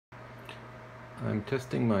I'm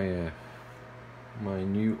testing my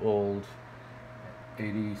new old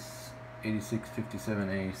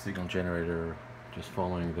 8657A signal generator, just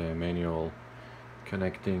following the manual,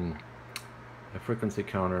 connecting a frequency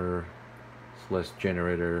counter /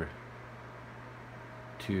 generator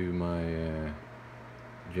to my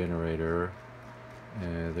generator.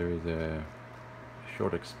 There is a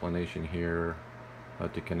short explanation here how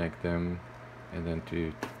to connect them and then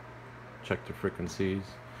to check the frequencies.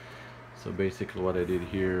 So basically what I did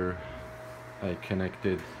here, I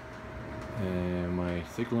connected my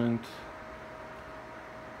signalant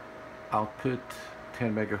output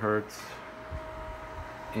 10 megahertz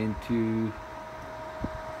into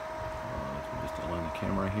let me just align the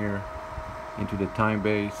camera here, into the time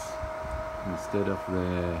base instead of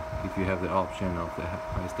if you have the option of the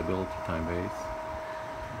high stability time base,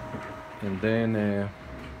 and then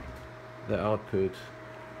the output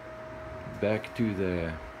back to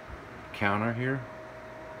the counter here.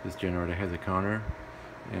 This generator has a counter,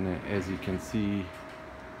 and as you can see,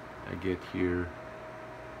 I get here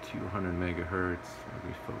 200 megahertz. Let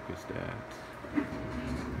me focus that.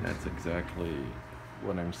 That's exactly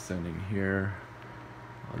what I'm sending here.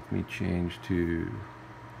 Let me change to,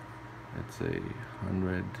 let's say,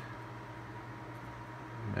 100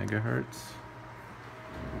 megahertz.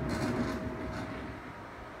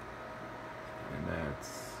 And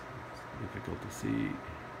that's difficult to see.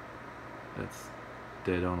 That's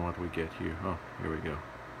dead on what we get here. Oh, here we go.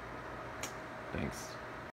 Thanks.